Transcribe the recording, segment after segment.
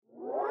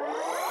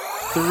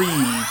3,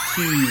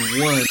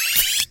 2, 1.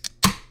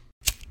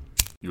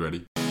 You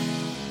ready?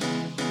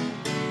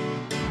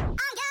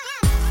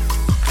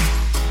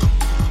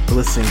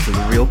 Listening to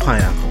the Real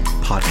Pineapple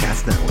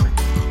Podcast Network.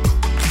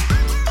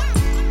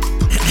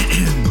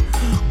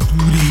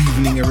 Good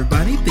evening,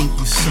 everybody. Thank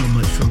you so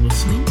much for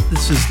listening.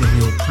 This is the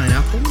Real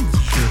Pineapple. This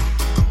is your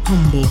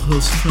humble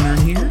host, Hunter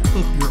here.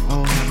 Hope you're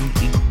all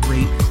having a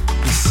great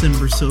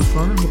December so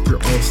far. Hope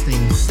you're all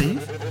staying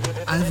safe.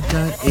 I've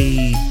got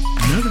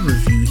another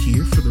review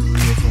here for the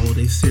Real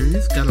Holiday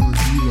Series. Got a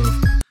review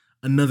of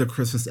another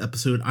Christmas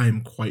episode I am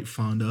quite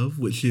fond of,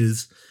 which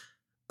is...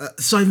 I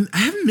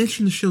haven't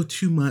mentioned the show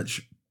too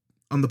much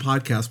on the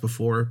podcast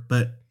before,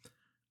 but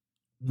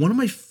one of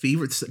my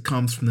favorite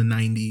sitcoms from the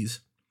 90s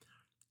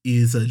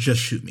is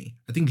Just Shoot Me.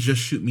 I think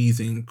Just Shoot Me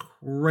is an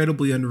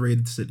incredibly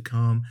underrated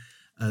sitcom.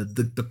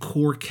 The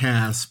core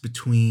cast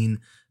between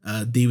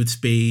David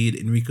Spade,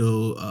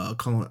 Enrico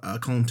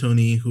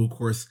Colantoni, who of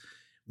course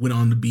went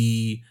on to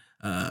be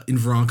in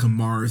Veronica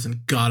Mars,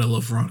 and God, I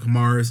love Veronica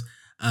Mars.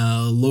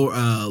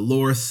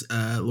 Laura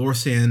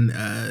San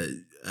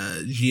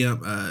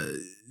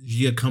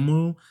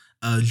Giacomo,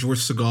 George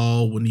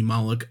Segal, Wendy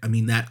Malick. I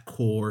mean, that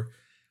core,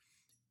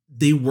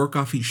 they work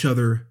off each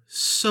other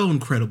so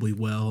incredibly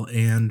well,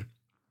 and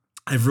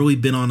I've really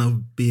been on a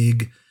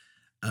big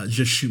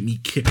Just Shoot Me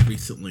kick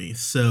recently.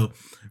 So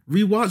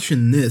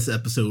rewatching this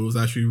episode was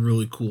actually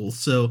really cool.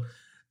 So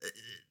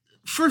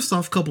first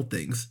off, couple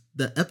things.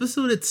 The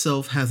episode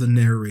itself has a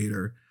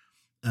narrator.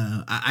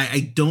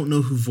 I don't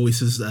know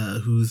who's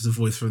the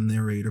voice for the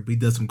narrator, but he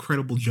does an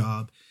incredible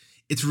job.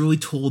 It's really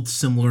told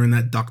similar in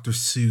that Dr.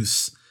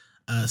 Seuss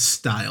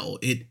style.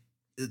 It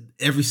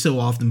every so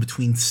often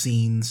between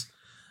scenes,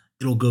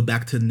 it'll go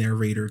back to the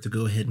narrator to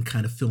go ahead and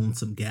kind of fill in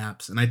some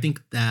gaps. And I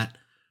think that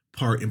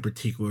part in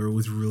particular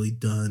was really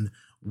done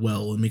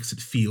well and makes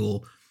it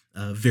feel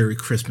very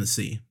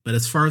Christmassy. But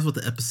as far as what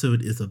the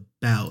episode is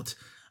about,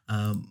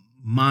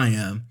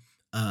 Maya,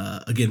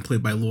 again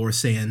played by Laura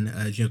San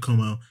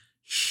Giacomo,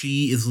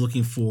 she is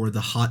looking for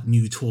the hot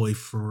new toy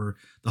for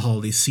the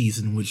holiday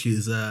season, which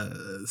is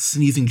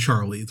Sneezing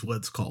Charlie is what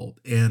it's called.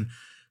 And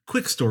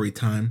quick story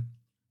time.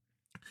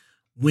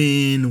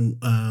 When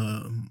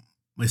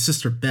my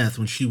sister Beth,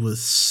 when she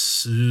was,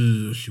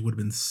 she would have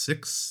been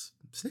 5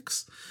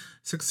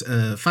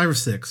 or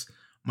 6,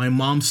 my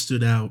mom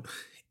stood out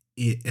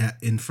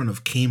in front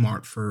of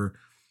Kmart for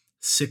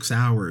 6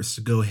 hours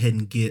to go ahead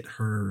and get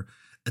her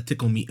a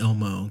Tickle Me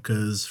Elmo,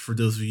 because for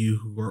those of you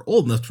who are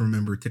old enough to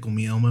remember Tickle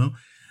Me Elmo,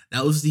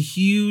 that was the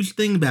huge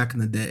thing back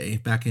in the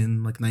day, back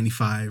in like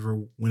 95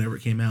 or whenever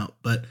it came out.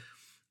 But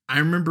I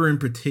remember in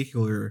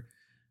particular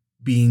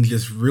being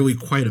just really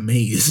quite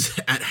amazed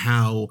at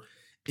how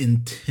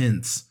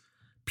intense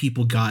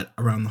people got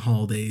around the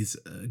holidays.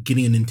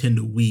 Getting a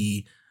Nintendo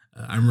Wii,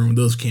 I remember when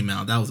those came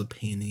out, that was a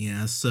pain in the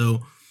ass.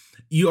 So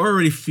you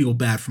already feel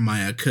bad for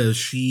Maya, because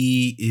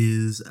she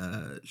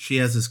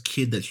has this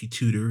kid that she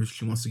tutors,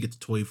 she wants to get the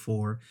toy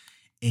for,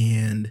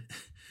 and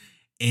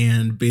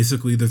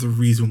basically there's a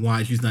reason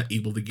why she's not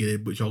able to get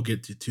it, which I'll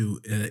get into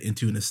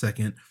in a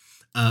second.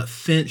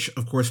 Finch,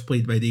 of course,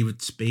 played by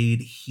David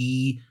Spade,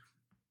 he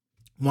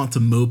wants a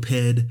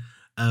moped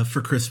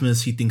for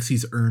Christmas. He thinks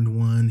he's earned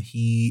one.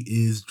 He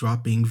is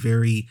dropping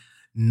very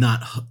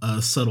not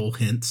subtle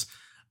hints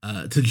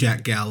to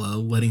Jack Gallo,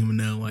 letting him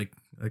know like,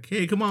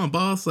 hey, come on,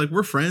 boss. Like,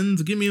 we're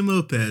friends. Give me a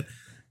moped.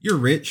 You're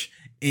rich.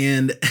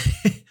 And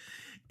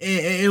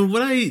and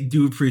what I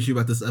do appreciate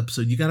about this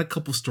episode, you got a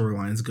couple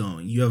storylines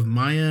going. You have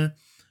Maya,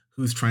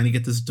 who's trying to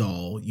get this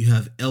doll. You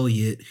have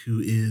Elliot, who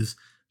is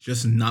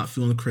just not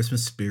feeling the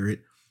Christmas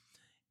spirit.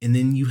 And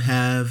then you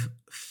have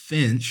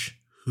Finch,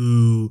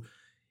 who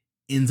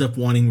ends up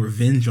wanting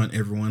revenge on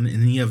everyone.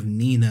 And then you have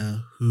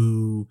Nina,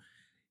 who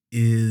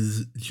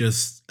is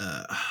just,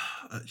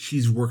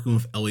 she's working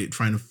with Elliot,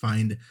 trying to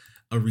find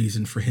a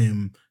reason for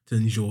him to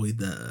enjoy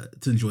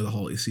the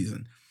holiday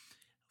season.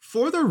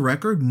 For the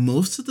record,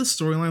 most of the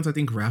storylines I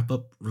think wrap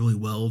up really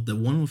well. The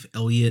one with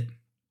Elliot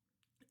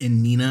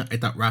and Nina, I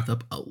thought wrapped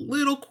up a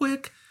little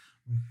quick,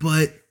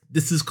 but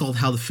this is called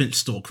How the Finch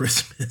Stole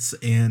Christmas.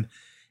 And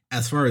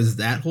as far as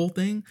that whole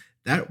thing,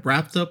 that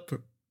wrapped up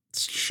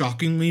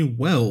shockingly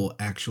well,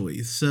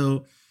 actually.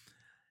 So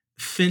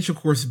Finch, of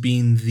course,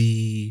 being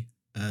the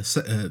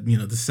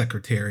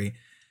secretary,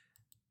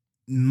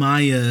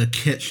 Maya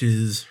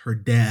catches her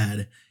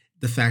dad,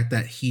 the fact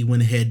that he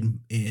went ahead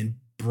and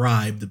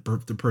bribed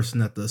the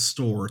person at the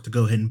store to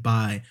go ahead and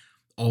buy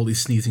all these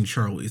Sneezing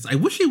Charlies. I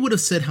wish they would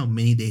have said how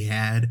many they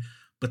had,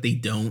 but they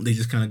don't. They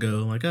just kind of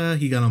go like,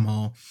 he got them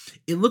all.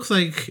 It looks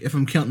like, if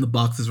I'm counting the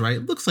boxes right,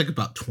 it looks like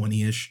about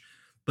 20-ish.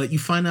 But you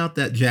find out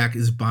that Jack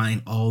is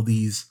buying all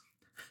these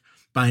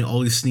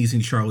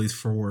Sneezing Charlies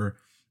for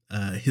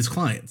his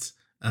clients,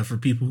 for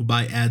people who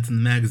buy ads in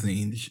the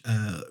magazine.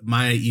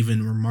 Maya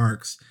even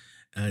remarks,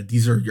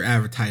 these are your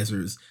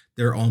advertisers.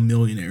 They're all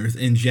millionaires.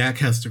 And Jack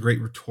has the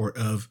great retort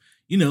of,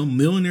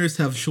 millionaires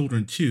have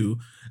children too,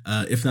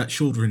 if not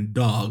children,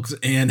 dogs.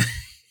 And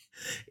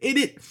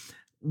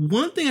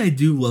one thing I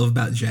do love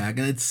about Jack,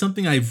 and it's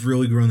something I've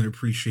really grown to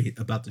appreciate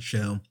about the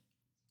show,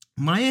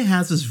 Maya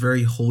has this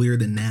very holier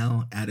than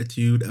now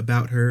attitude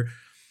about her.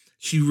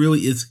 She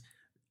really is.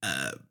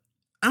 Uh,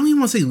 I don't even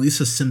want to say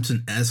Lisa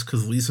Simpson-esque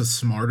because Lisa's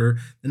smarter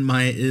than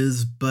Maya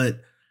is,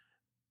 but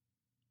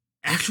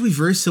actually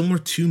very similar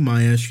to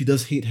Maya. She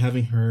does hate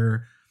having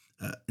her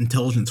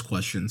intelligence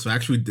questioned. So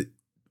actually,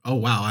 oh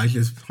wow,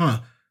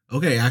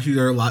 okay. Actually,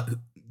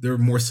 they're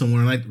more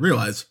similar than I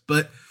realized.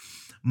 But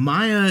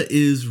Maya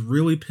is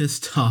really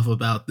pissed off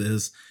about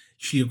this.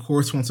 She of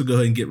course wants to go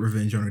ahead and get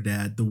revenge on her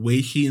dad. The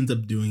way she ends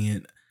up doing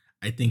it,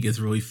 I think,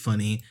 is really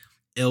funny.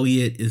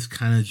 Elliot is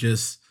kind of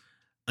just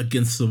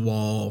against the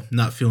wall,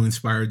 not feeling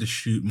inspired to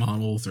shoot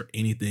models or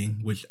anything,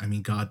 which, I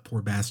mean, God,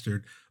 poor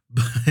bastard.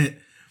 But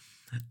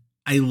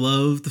I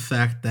love the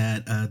fact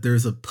that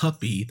there's a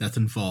puppy that's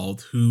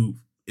involved who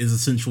is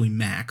essentially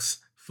Max,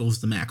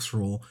 fills the Max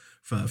role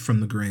from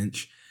the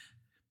Grinch,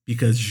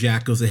 because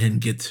Jack goes ahead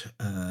and gets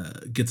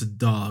a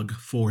dog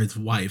for his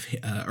wife,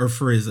 or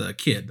for his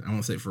kid. I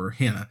won't say for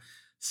Hannah.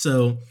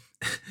 So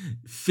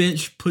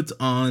Finch puts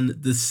on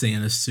the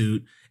Santa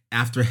suit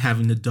after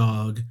having the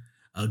dog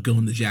go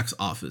into Jack's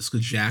office,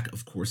 because Jack,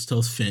 of course,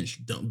 tells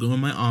Finch, "Don't go in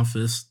my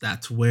office.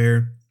 That's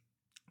where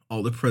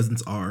all the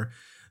presents are."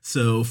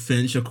 So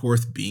Finch, of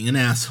course, being an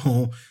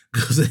asshole,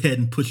 goes ahead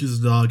and pushes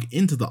the dog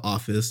into the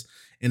office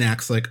and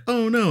acts like,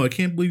 "Oh no, I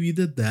can't believe you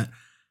did that."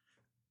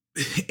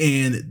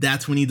 And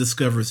that's when he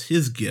discovers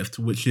his gift,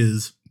 which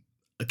is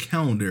a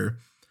calendar,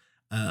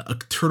 a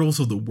Turtles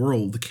of the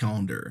World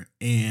calendar.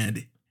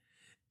 And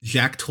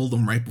Jack told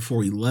him right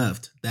before he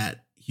left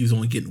that he was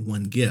only getting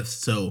one gift.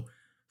 So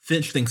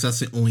Finch thinks that's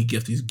the only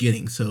gift he's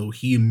getting. So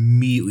he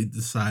immediately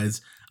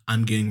decides,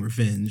 "I'm getting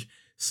revenge."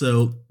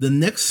 So the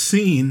next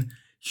scene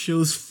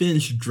shows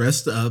Finch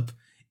dressed up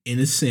in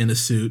his Santa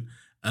suit.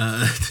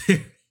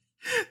 There,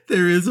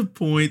 there is a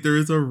point, there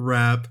is a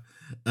rap,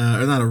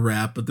 or not a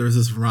rap, but there's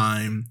this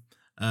rhyme.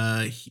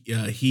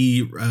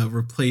 He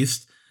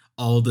replaced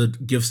all the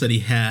gifts that he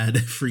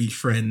had for each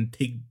friend.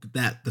 "Take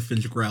that," the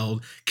Finch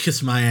growled.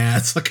 "Kiss my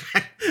ass." Like,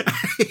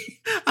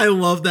 I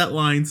love that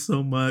line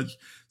so much.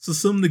 So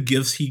some of the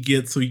gifts he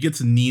gets, so he gets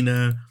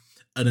Nina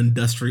an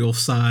industrial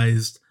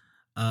sized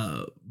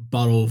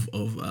bottle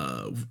of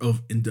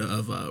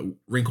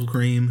wrinkle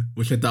cream,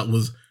 which I thought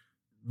was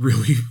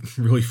really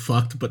really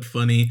fucked but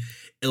funny.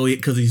 Elliot,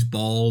 because he's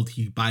bald,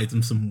 he buys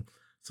him some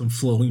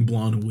flowing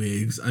blonde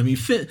wigs. I mean,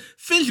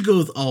 Finch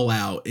goes all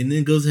out and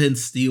then goes ahead and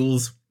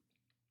steals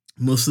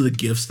most of the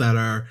gifts that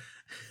are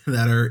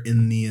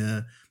in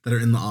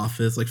the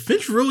office. Like,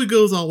 Finch really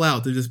goes all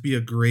out to just be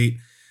a great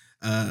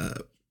son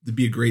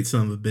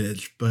of a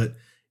bitch. But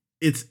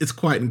it's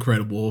quite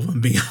incredible, if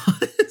I'm being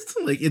honest.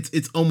 Like,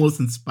 it's almost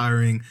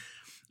inspiring.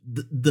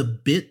 The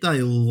bit that I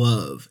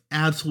love,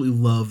 absolutely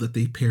love, that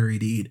they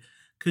parodied,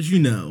 because,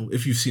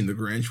 if you've seen The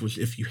Grinch, which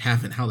if you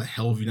haven't, how the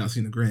hell have you not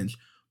seen The Grinch?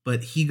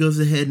 But he goes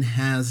ahead and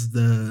has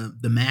the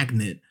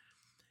magnet,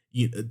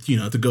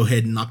 to go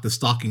ahead and knock the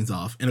stockings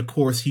off, and of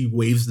course he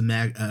waves the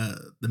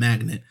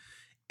magnet,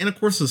 and of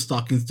course the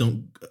stockings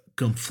don't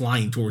come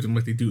flying towards him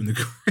like they do in The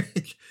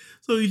Grinch.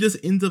 So he just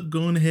ends up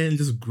going ahead and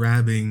just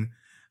grabbing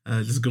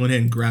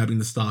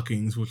the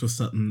stockings, which was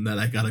something that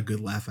I got a good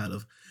laugh out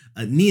of.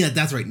 Nina,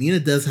 that's right. Nina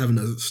does have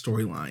another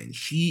storyline.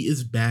 She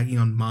is bagging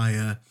on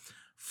Maya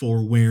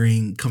for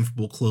wearing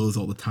comfortable clothes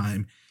all the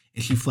time.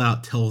 And she flat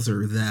out tells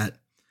her that,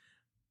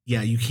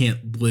 yeah, you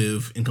can't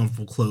live in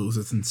comfortable clothes.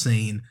 It's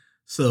insane.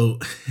 So,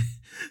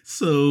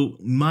 so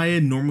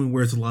Maya normally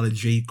wears a lot of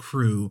J.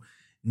 Crew.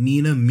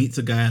 Nina meets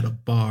a guy at a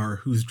bar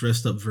who's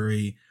dressed up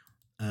very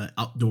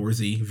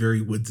outdoorsy,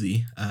 very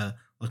woodsy,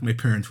 like my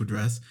parents would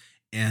dress.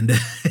 And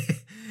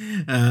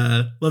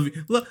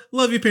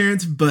love your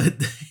parents, but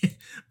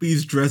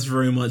he's dressed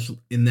very much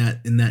in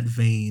that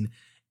vein.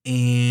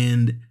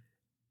 And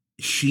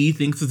she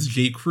thinks it's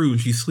J. Crew,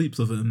 and she sleeps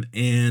with him,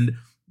 and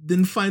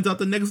then finds out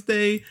the next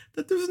day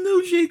that there's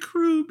no J.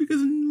 Crew,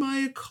 because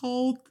Maya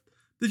called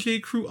the J.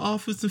 Crew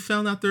office and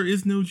found out there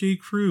is no J.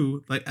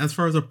 Crew, like, as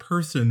far as a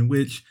person.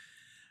 Which,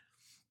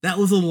 that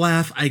was a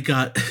laugh I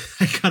got.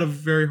 I got a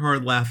very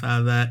hard laugh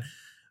out of that.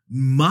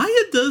 Maya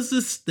does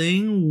this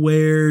thing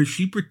where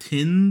she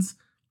pretends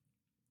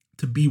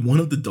to be one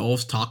of the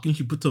dolls talking.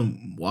 She puts a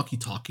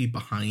walkie-talkie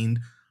behind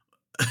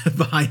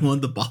one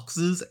of the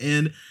boxes.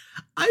 And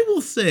I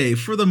will say,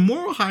 for the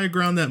moral high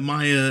ground that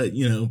Maya,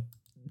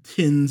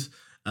 tends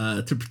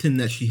to pretend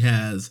that she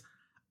has,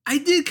 I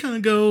did kind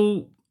of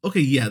go, okay,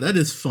 yeah, that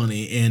is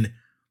funny. And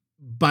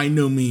by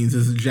no means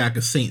is Jack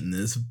a saint in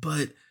this,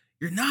 but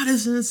you're not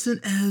as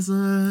innocent as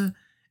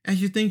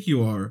you think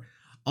you are.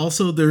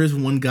 Also, there is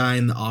one guy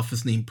in the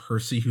office named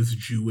Percy who's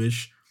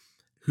Jewish,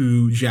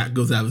 who Jack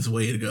goes out of his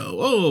way to go,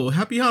 "Oh,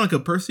 happy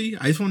Hanukkah, Percy.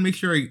 I just want to make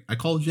sure I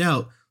called you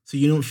out so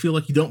you don't feel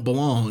like you don't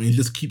belong." And he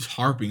just keeps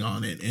harping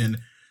on it. And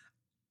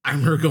I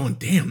remember going,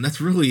 damn,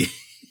 that's really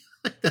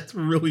that's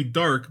really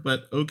dark,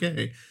 but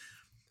okay.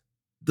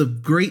 The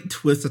great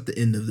twist at the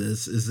end of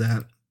this is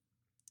that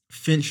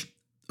Finch,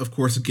 of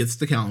course, gets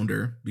the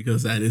calendar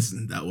because that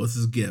was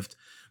his gift.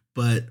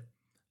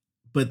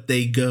 But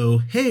they go,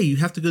 "Hey, you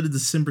have to go to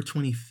December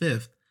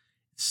 25th.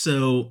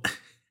 So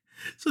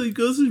So he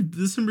goes to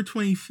December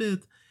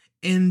 25th,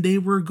 and they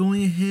were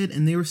going ahead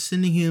and they were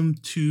sending him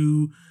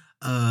to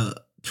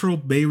Turtle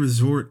Bay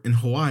Resort in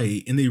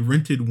Hawaii, and they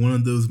rented one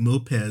of those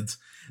mopeds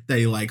that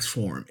he likes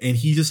for him. And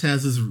he just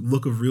has this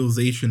look of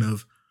realization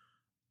of,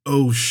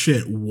 oh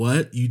shit,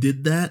 what? You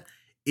did that?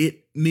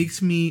 It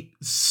makes me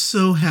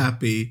so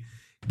happy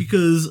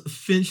because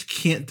Finch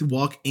can't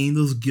walk any of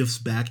those gifts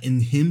back,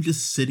 and him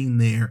just sitting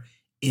there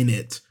in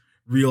it,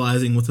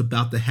 realizing what's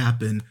about to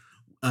happen.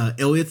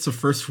 Elliot's the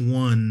first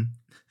one.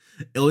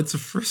 Elliot's the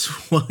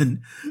first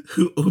one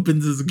who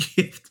opens his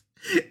gift,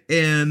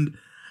 and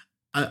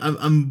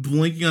I'm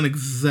blanking on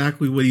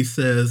exactly what he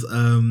says.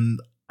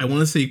 I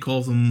want to say he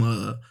calls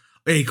him.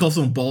 He calls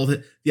him bald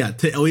head. Yeah,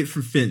 to Elliot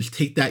from Finch,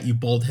 take that, you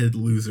bald headed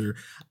loser.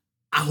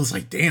 I was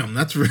like, damn,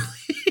 that's really.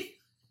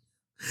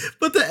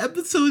 But the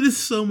episode is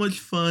so much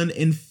fun,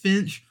 and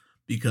Finch,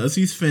 because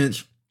he's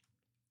Finch,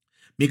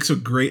 makes a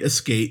great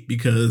escape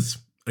because,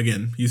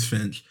 again, he's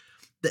Finch.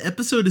 The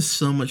episode is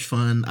so much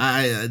fun.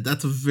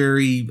 That's a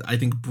very, I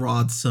think,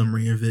 broad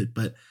summary of it,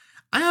 but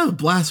I have a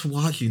blast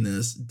watching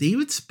this.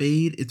 David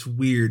Spade, it's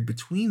weird.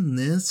 Between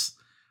this,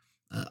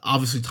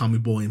 obviously Tommy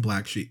Boy and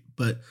Black Sheep,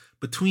 but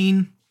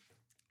between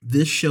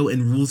this show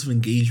and Rules of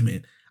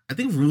Engagement, I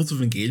think Rules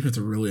of Engagement's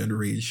a really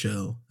underrated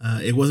show.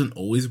 It wasn't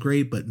always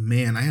great, but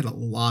man, I had a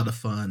lot of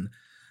fun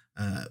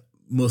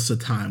most of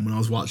the time when I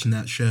was watching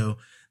that show.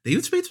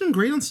 David Spade's been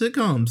great on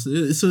sitcoms,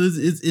 so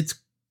it's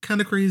kind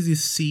of crazy to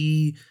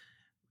see,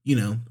 you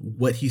know,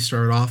 what he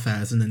started off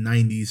as in the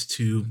 90s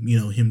to, you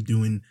know, him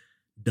doing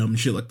dumb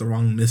shit like The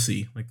Wrong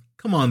Missy. Like,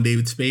 come on,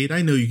 David Spade,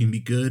 I know you can be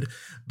good,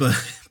 but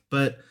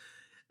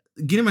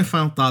getting my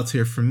final thoughts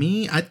here, for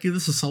me, I'd give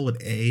this a solid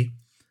A.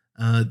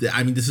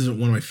 I mean, this isn't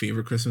one of my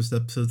favorite Christmas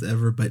episodes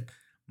ever, but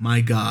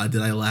my God,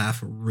 did I laugh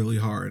really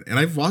hard. And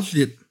I've watched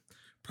it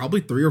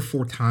probably 3 or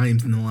 4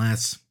 times in the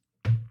last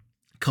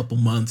couple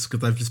months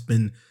because I've just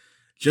been,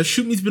 Just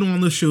Shoot Me's been one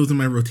of those shows in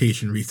my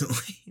rotation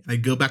recently. I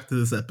go back to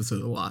this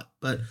episode a lot,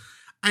 but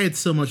I had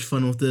so much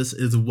fun with this.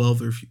 It's well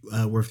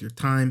worth your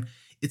time.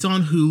 It's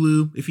on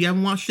Hulu. If you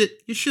haven't watched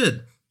it, you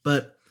should.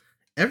 But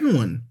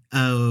everyone,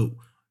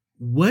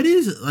 what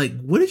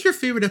is your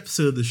favorite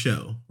episode of the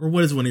show? Or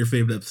what is one of your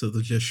favorite episodes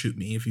of Just Shoot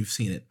Me if you've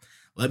seen it?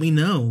 Let me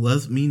know.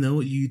 Let me know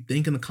what you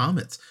think in the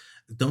comments.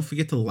 Don't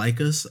forget to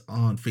like us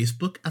on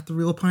Facebook at The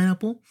Real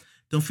Pineapple.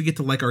 Don't forget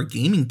to like our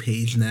gaming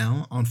page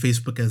now on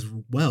Facebook as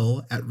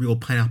well at Real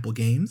Pineapple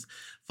Games.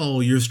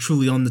 Follow yours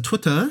truly on the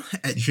Twitter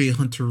at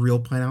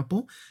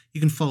JHunterRealPineapple. You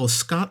can follow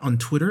Scott on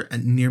Twitter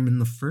at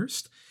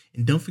Nearman1st.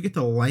 And don't forget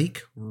to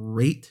like,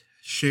 rate,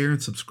 share,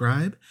 and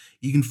subscribe.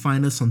 You can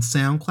find us on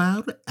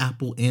SoundCloud,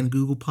 Apple and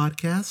Google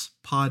Podcasts,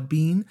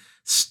 Podbean,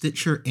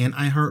 Stitcher and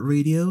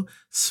iHeartRadio,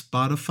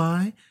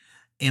 Spotify,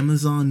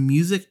 Amazon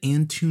Music,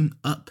 and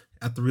TuneUp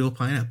at The Real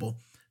Pineapple.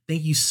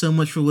 Thank you so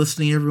much for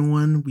listening,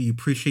 everyone. We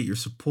appreciate your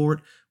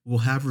support. We'll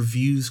have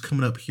reviews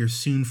coming up here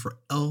soon for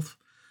Elf,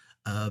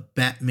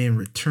 Batman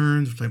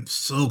Returns, which I'm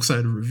so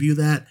excited to review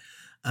that,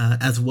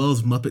 as well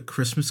as Muppet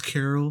Christmas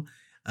Carol.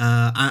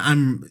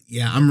 I'm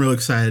real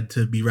excited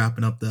to be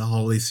wrapping up the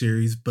holiday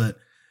series, but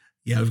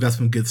yeah, we've got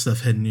some good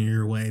stuff heading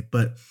your way.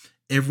 But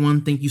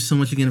everyone, thank you so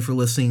much again for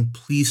listening.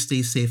 Please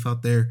stay safe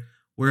out there.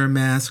 Wear a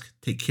mask,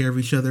 take care of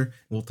each other, and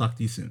we'll talk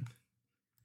to you soon.